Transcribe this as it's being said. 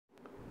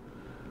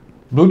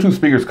Bluetooth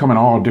speakers come in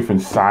all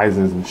different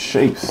sizes and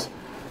shapes,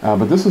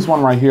 but this is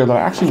one right here that I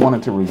actually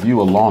wanted to review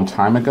a long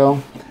time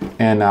ago,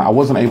 and I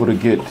wasn't able to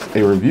get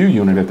a review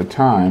unit at the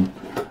time,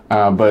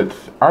 but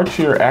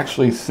Archeer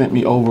actually sent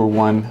me over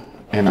one,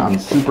 and I'm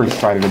super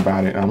excited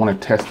about it, and I want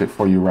to test it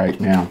for you right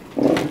now.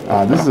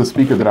 This is a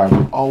speaker that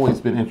I've always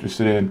been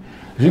interested in.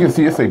 As you can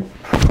see, it's a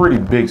pretty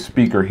big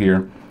speaker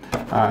here.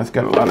 It's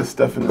got a lot of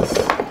stuff in this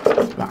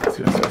box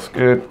here, so that's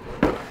good.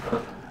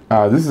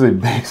 This is a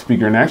big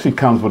speaker, and it actually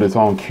comes with its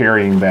own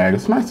carrying bag.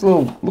 It's a nice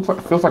little,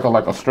 feels like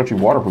a stretchy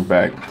waterproof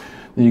bag.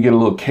 Then you get a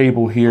little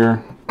cable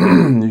here.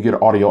 You get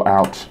audio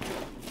out.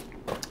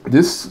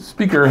 This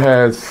speaker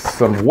has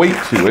some weight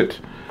to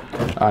it.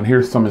 And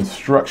here's some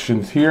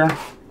instructions here.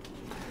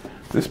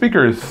 This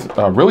speaker is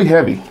really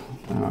heavy,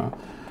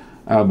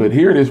 but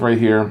here it is right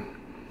here.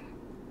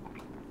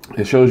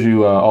 It shows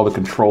you all the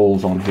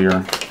controls on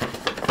here,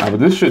 but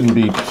this shouldn't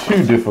be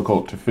too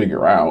difficult to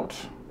figure out.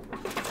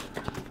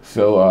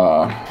 So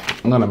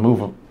I'm gonna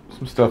move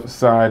some stuff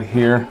aside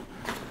here,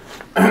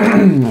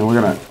 and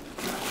we're gonna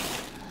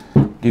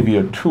give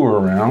you a tour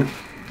around.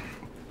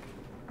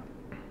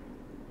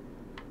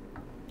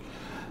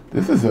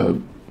 This is a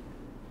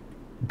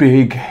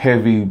big,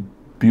 heavy,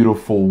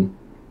 beautiful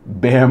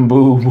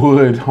bamboo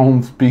wood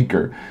home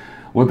speaker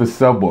with a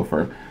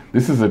subwoofer.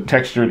 This is a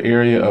textured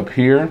area up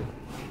here,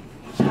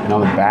 and on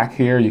the back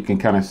here you can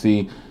kind of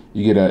see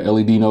you get a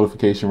LED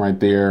notification right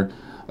there,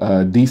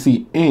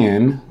 DC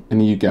in, and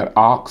then you've got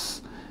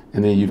aux,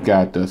 and then you've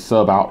got the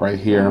sub out right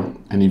here,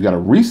 and you've got a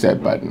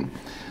reset button.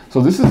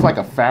 So this is like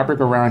a fabric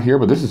around here,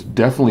 but this is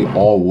definitely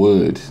all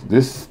wood.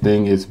 This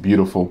thing is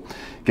beautiful.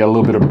 Got a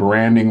little bit of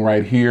branding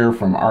right here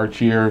from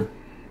Archeer.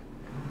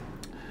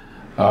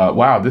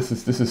 Wow, this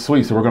is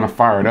sweet. So we're gonna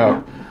fire it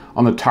up.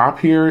 On the top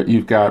here,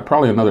 you've got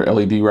probably another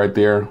LED right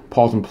there,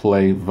 pause and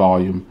play,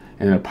 volume,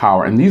 and a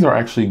power. And these are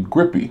actually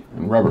grippy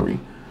and rubbery.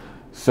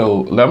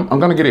 So I'm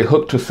gonna get it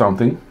hooked to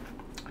something,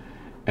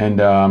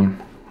 and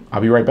I'll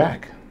be right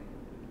back.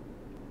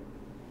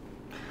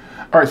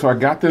 All right, so I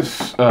got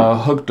this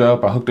hooked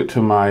up. I hooked it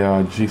to my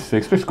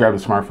G6. Just grabbed a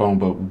smartphone,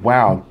 but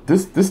wow,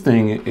 this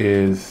thing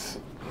is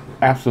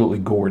absolutely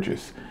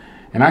gorgeous.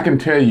 And I can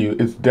tell you,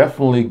 it's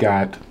definitely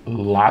got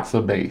lots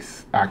of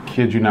bass. I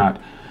kid you not.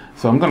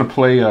 So I'm gonna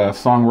play a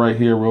song right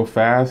here real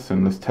fast,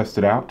 and let's test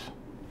it out.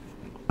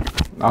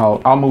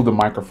 I'll move the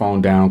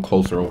microphone down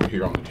closer over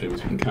here on the table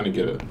so you can kind of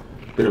get a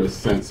bit of a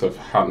sense of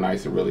how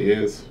nice it really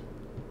is.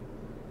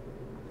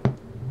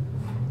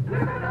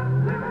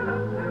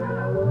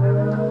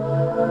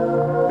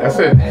 That's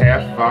at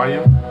half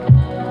volume.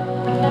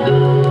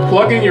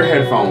 Plug in your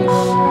headphones.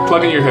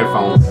 Plug in your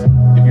headphones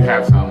if you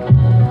have some.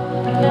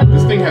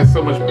 This thing has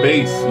so much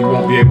bass, you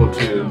won't be able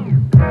to.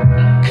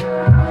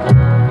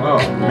 Oh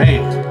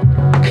man.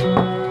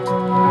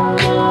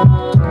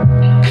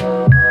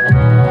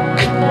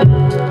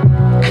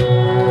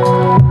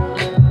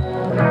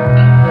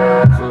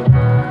 So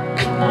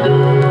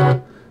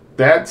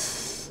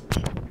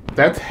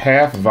that's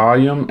half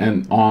volume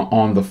and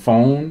on the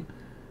phone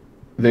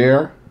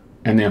there,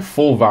 and then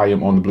full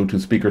volume on the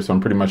Bluetooth speaker. So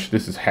I'm pretty much,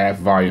 this is half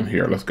volume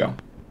here. Let's go.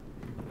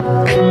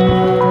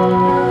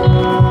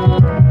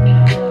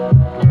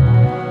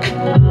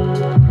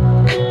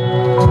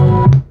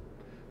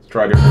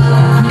 Try different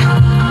songs.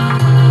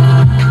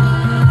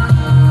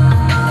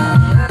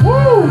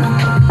 Woo!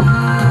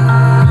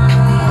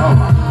 Oh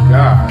my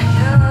gosh.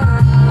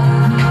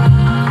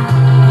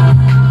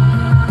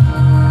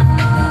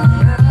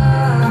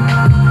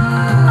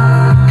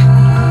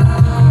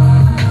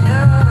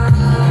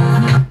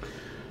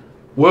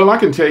 Well, I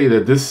can tell you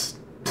that this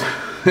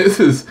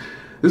is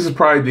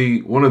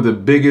probably one of the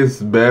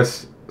biggest,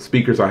 best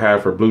speakers I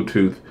have for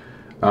Bluetooth.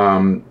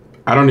 I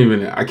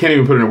can't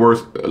even put it in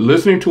words.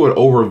 Listening to it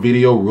over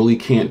video really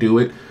can't do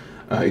it.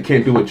 It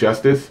can't do it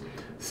justice.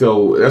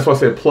 So that's why I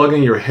said plug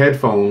in your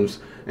headphones,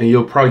 and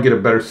you'll probably get a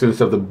better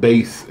sense of the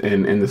bass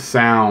and the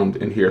sound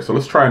in here. So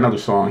let's try another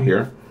song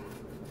here.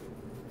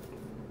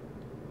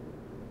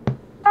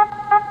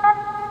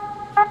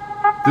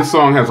 This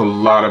song has a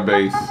lot of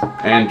bass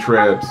and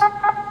trebs.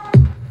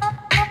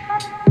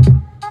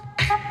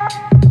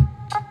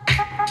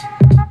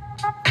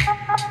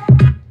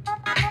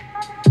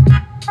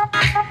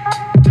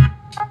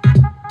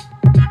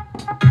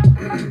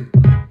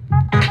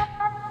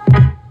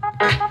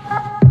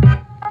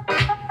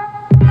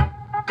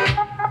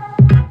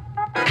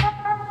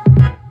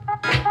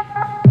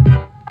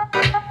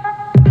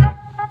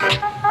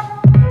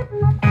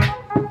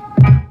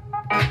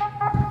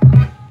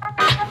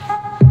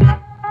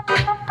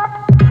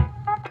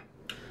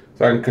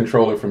 So I can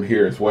control it from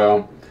here as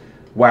well.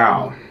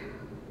 Wow.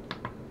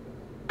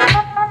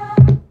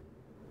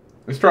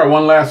 Let's try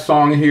one last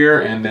song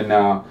here, and then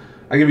I'll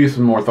give you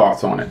some more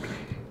thoughts on it.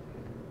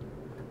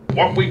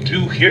 What we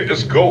do here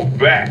is go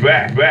back. Woo!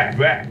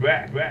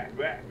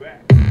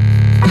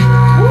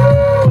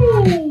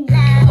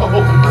 Oh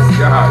my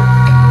God.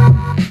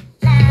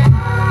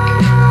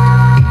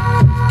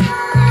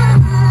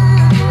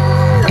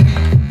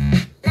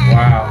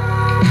 Wow.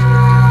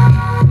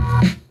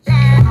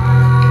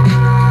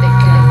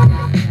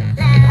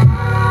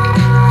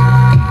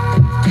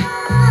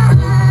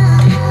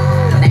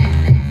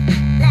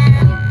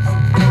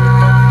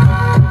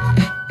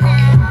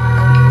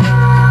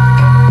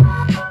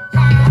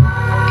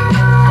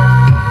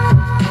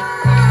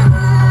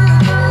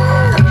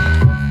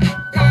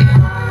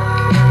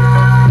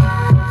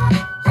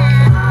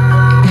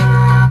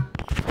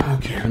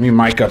 Let me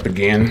mic up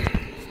again.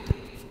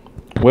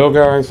 Well,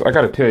 guys, I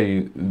got to tell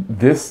you,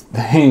 this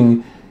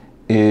thing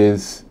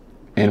is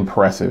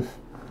impressive.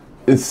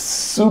 It's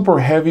super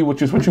heavy,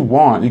 which is what you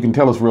want. You can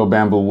tell it's real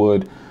bamboo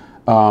wood.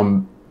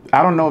 I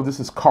don't know if this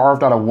is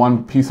carved out of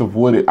one piece of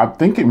wood. I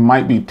think it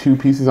might be two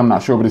pieces. I'm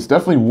not sure, but it's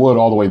definitely wood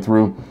all the way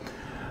through.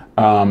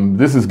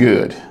 This is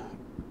good.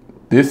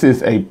 This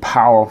is a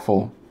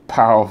powerful,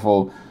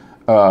 powerful,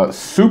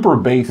 super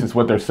bass is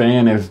what they're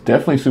saying. It's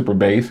definitely super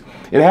bass.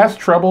 It has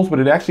trebles, but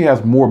it actually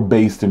has more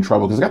bass than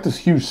treble because it's got this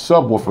huge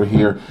subwoofer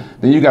here.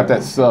 Then you got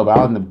that sub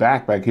out in the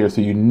back here,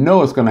 so you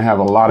know it's going to have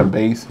a lot of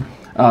bass.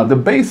 The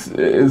bass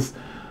is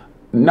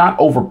not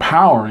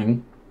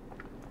overpowering,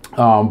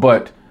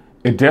 but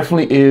it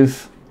definitely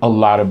is a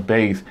lot of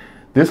bass.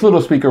 This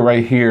little speaker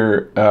right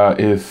here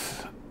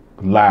is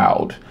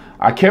loud.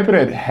 I kept it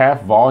at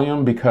half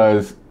volume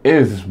because it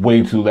is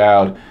way too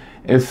loud.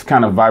 It's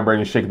kind of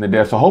vibrating, shaking the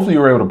desk. So hopefully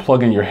you're able to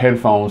plug in your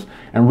headphones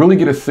and really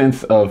get a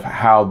sense of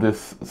how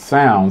this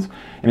sounds.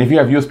 And if you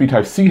have USB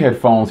Type-C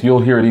headphones, you'll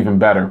hear it even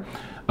better.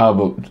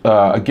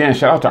 Again,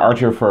 shout out to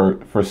Archeer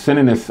for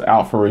sending this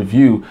out for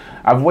review.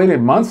 I've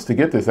waited months to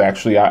get this,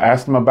 actually. I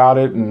asked them about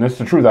it, and this is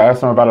the truth. I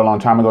asked them about it a long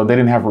time ago. They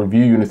didn't have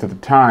review units at the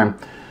time.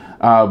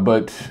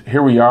 But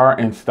here we are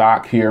in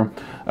stock here.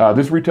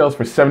 This retails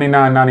for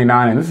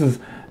 $79.99, and this is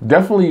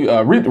definitely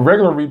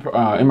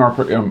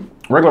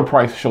regular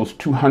price shows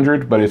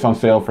 $200, but it's on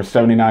sale for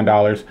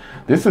 $79.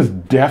 This is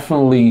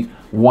definitely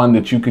one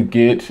that you could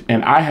get,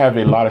 and I have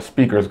a lot of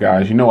speakers,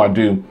 guys. You know I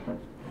do.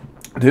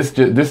 This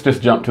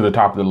just jumped to the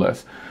top of the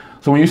list.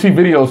 So when you see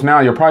videos now,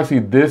 you'll probably see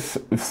this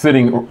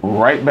sitting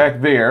right back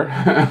there,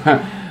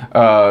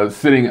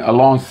 sitting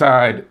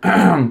alongside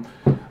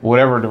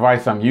whatever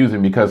device I'm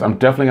using, because I'm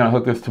definitely going to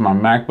hook this to my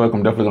MacBook.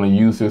 I'm definitely going to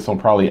use this on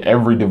probably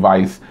every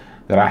device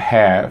that I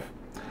have.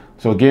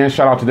 So again,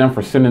 shout out to them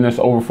for sending this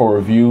over for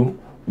review.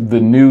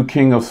 The new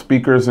king of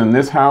speakers in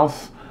this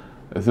house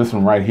is this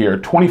one right here,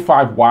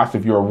 25 watts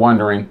if you're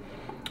wondering.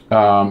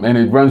 And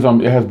it runs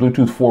on, it has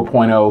Bluetooth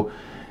 4.0.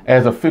 It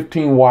has a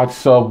 15 watt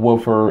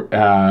subwoofer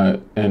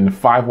and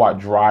 5-watt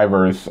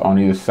drivers on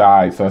either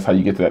side. So that's how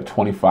you get to that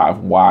 25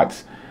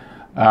 watts.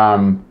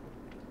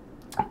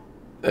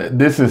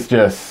 This is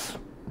just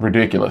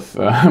ridiculous.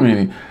 I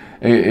mean,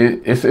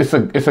 it's a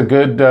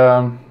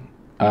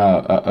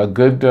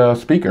good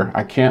speaker.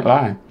 I can't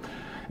lie.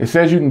 It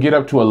says you can get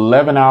up to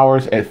 11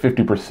 hours at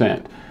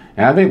 50%.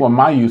 And I think with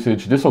my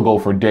usage, this will go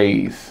for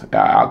days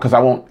because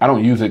I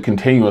don't use it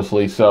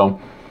continuously. So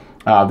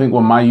I think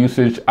with my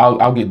usage,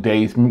 I'll get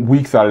days,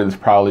 weeks out of this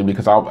probably,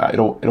 because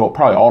it'll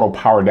probably auto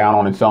power down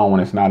on its own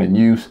when it's not in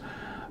use.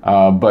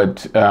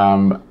 But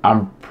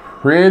I'm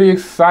pretty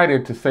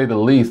excited, to say the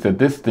least, that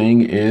this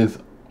thing is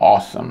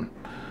awesome.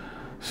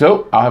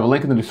 So I'll have a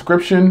link in the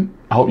description.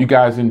 I hope you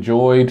guys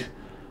enjoyed.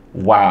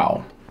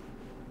 Wow.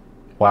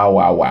 Wow,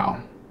 wow,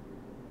 wow.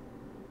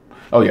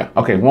 Oh yeah,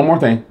 okay, one more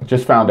thing,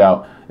 just found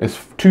out.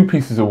 It's 2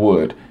 pieces of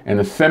wood. In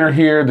the center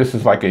here, this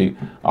is like a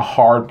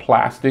hard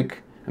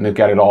plastic, and they've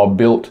got it all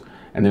built.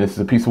 And then this is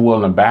a piece of wood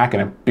on the back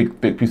and a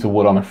big piece of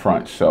wood on the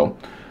front. So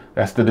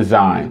that's the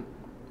design.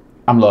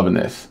 I'm loving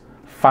this.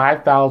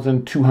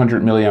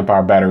 5,200 milliamp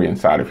hour battery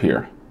inside of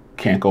here.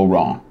 Can't go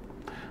wrong.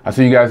 I'll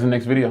see you guys in the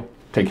next video.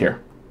 Take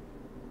care.